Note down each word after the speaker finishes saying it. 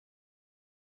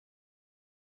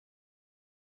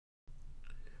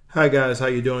Hi guys, how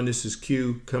you doing? This is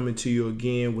Q coming to you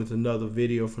again with another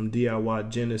video from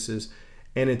diygenesis.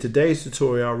 And in today's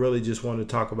tutorial, I really just want to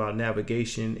talk about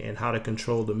navigation and how to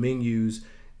control the menus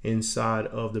inside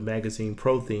of the Magazine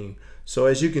Pro theme. So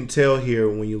as you can tell here,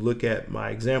 when you look at my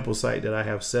example site that I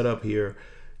have set up here,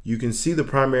 you can see the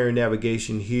primary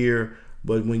navigation here.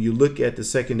 But when you look at the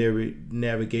secondary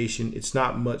navigation, it's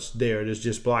not much there. There's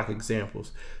just block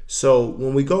examples. So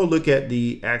when we go look at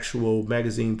the actual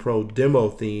Magazine Pro demo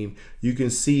theme, you can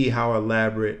see how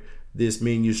elaborate this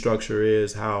menu structure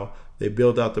is, how they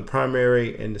build out the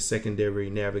primary and the secondary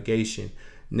navigation.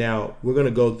 Now we're going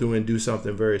to go through and do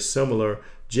something very similar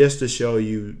just to show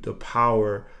you the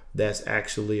power that's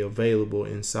actually available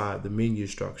inside the menu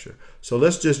structure. So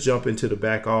let's just jump into the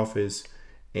back office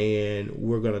and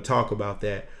we're going to talk about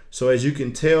that. So as you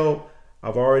can tell,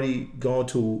 I've already gone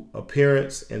to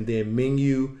appearance and then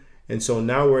menu, and so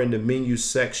now we're in the menu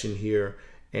section here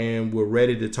and we're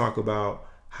ready to talk about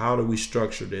how do we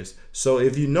structure this. So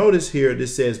if you notice here,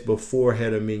 this says before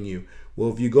header menu.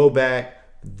 Well, if you go back,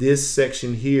 this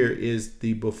section here is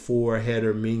the before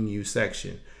header menu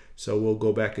section. So we'll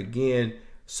go back again.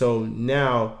 So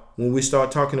now when we start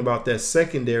talking about that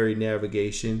secondary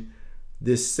navigation,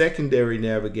 this secondary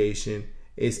navigation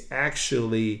is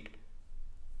actually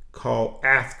called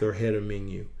after header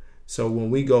menu. So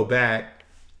when we go back,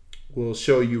 we'll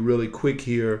show you really quick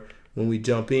here when we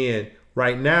jump in.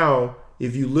 Right now,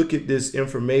 if you look at this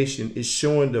information, it's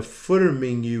showing the footer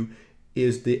menu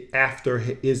is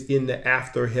in the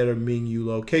after header menu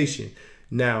location.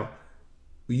 Now,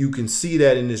 you can see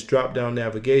that in this drop-down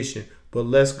navigation, but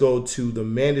let's go to the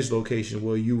manage location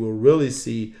where you will really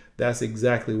see that's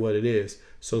exactly what it is.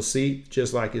 So see,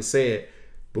 just like it said,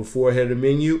 before header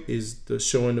menu is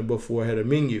showing the before header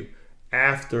menu.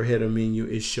 After header menu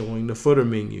is showing the footer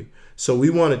menu. So we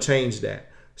want to change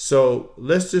that. So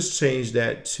let's just change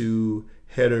that to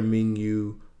header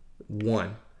menu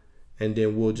 1, and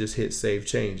then we'll just hit save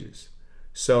changes.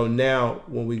 So now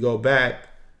when we go back,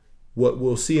 what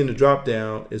we'll see in the drop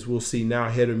down is we'll see now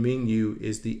header menu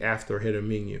is the after header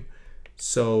menu.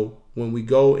 So when we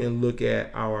go and look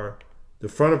at the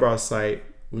front of our site,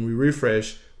 when we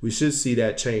refresh, we should see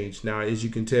that change. Now, as you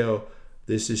can tell,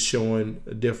 this is showing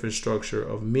a different structure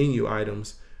of menu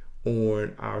items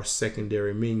on our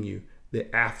secondary menu,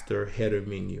 the after header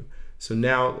menu. So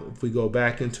now if we go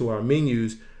back into our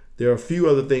menus, there are a few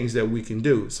other things that we can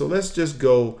do. So let's just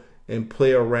go and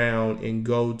play around and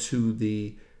go to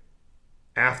the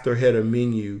after header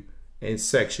menu and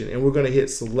section, and we're going to hit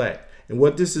select. And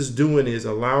what this is doing is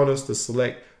allowing us to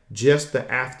select just the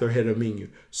after header menu.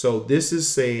 So this is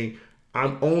saying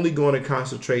I'm only going to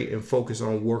concentrate and focus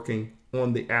on working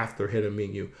on the after header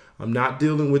menu. I'm not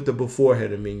dealing with the before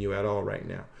header menu at all right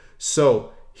now.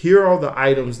 So here are the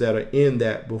items that are in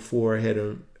that before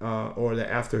header or the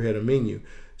after header menu.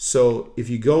 So if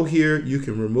you go here, you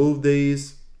can remove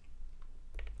these.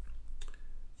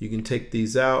 You can take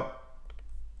these out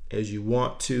as you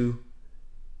want to,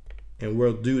 and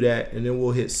we'll do that, and then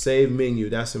we'll hit save menu.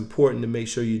 That's important to make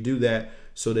sure you do that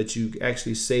so that you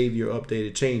actually save your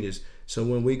updated changes. So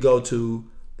when we go to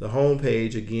the home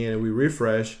page again and we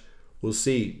refresh, we'll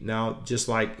see now, just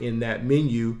like in that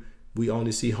menu, we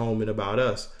only see home and about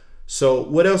us. So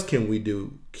what else can we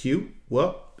do, Q?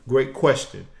 Well, great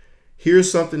question. Here's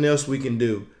something else we can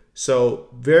do. So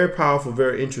very powerful,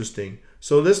 very interesting.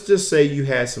 So let's just say you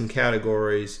had some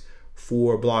categories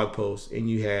for blog posts and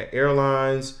you had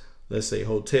airlines, let's say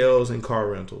hotels and car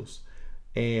rentals,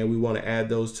 and we want to add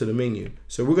those to the menu.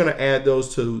 So we're going to add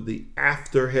those to the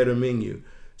after header menu.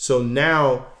 So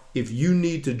now if you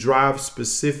need to drive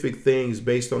specific things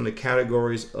based on the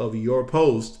categories of your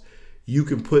post, you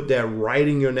can put that right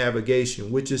in your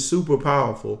navigation, which is super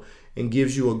powerful and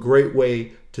gives you a great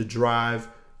way to drive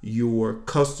your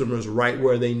customers right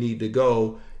where they need to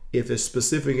go if it's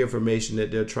specific information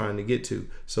that they're trying to get to.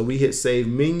 So we hit save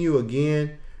menu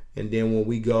again, and then when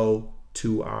we go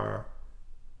to our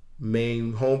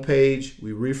main homepage,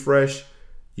 we refresh,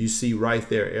 you see right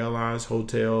there airlines,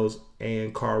 hotels,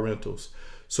 and car rentals.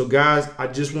 So guys, I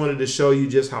just wanted to show you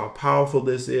just how powerful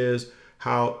this is,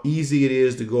 how easy it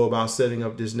is to go about setting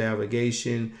up this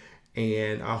navigation,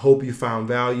 and I hope you found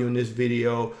value in this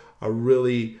video. I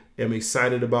really am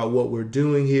excited about what we're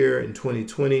doing here in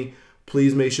 2020.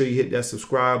 Please make sure you hit that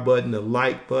subscribe button, the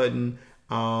like button.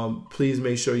 Please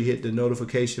make sure you hit the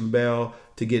notification bell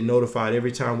to get notified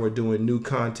every time we're doing new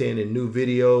content and new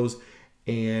videos.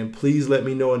 And please let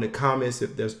me know in the comments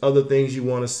if there's other things you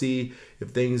want to see,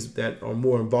 if things that are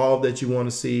more involved that you want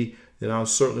to see, then I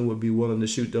certainly would be willing to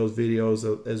shoot those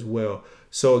videos as well.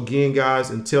 So again, guys,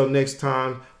 until next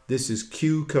time, This is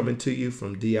Q coming to you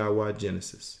from DIY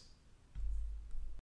Genesis.